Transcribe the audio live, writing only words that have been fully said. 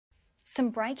Some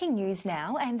breaking news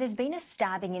now, and there's been a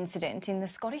stabbing incident in the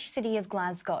Scottish city of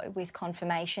Glasgow with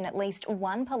confirmation at least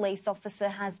one police officer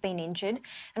has been injured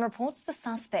and reports the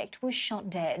suspect was shot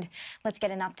dead. Let's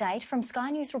get an update from Sky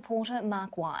News reporter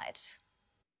Mark White.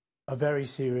 A very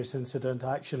serious incident,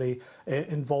 actually,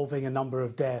 involving a number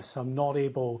of deaths. I'm not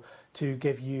able to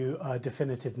give you a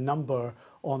definitive number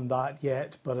on that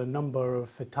yet, but a number of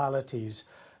fatalities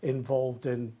involved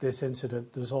in this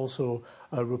incident. There's also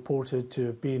reported to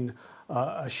have been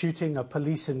a shooting, a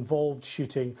police-involved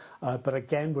shooting, but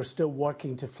again, we're still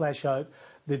working to flesh out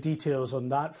the details on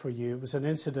that for you. It was an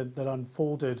incident that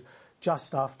unfolded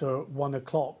just after 1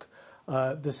 o'clock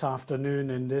this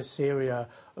afternoon in this area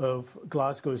of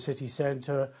Glasgow city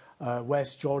centre,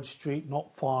 West George Street,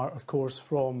 not far, of course,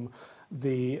 from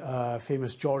the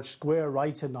famous George Square,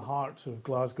 right in the heart of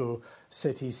Glasgow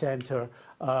city centre.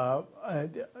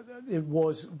 It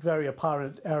was very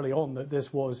apparent early on that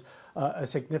this was a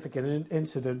significant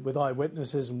incident, with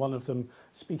eyewitnesses, and one of them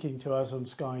speaking to us on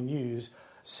Sky News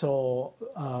saw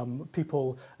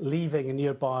people leaving a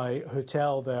nearby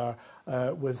hotel there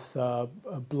with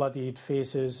bloodied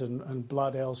faces and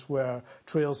blood elsewhere,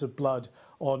 trails of blood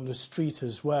on the street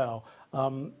as well.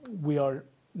 We are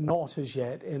not as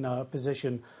yet in a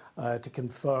position to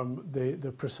confirm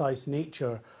the precise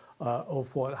nature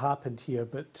of what happened here,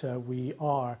 but we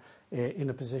are in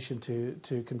a position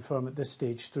to confirm at this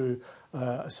stage through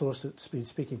a source that's been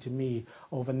speaking to me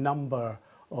of a number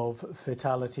of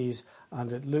fatalities,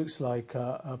 and it looks like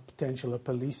a potential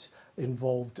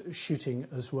police-involved shooting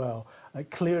as well.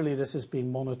 Clearly this has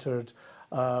been monitored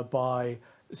by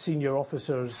senior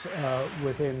officers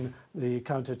within the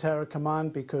Counter-Terror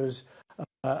Command, because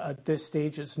at this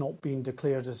stage it's not been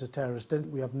declared as a terrorist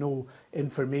incident. We have no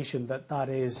information that that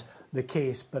is the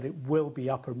case, but it will be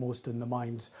uppermost in the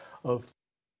minds of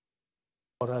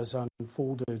what has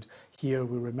unfolded here.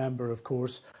 We remember, of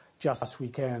course, just last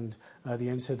weekend, the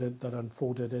incident that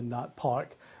unfolded in that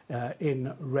park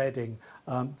in Reading.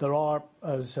 There are,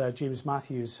 as James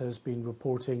Matthews has been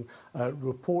reporting,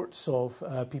 reports of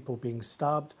people being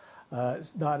stabbed.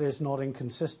 That is not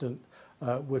inconsistent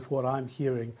with what I'm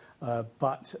hearing,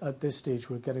 but at this stage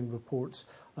we're getting reports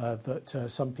that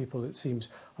some people, it seems,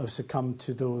 have succumbed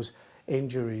to those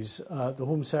injuries. The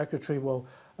Home Secretary, well,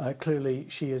 clearly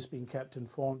she is being kept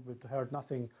informed. We've heard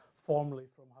nothing formally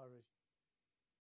from her as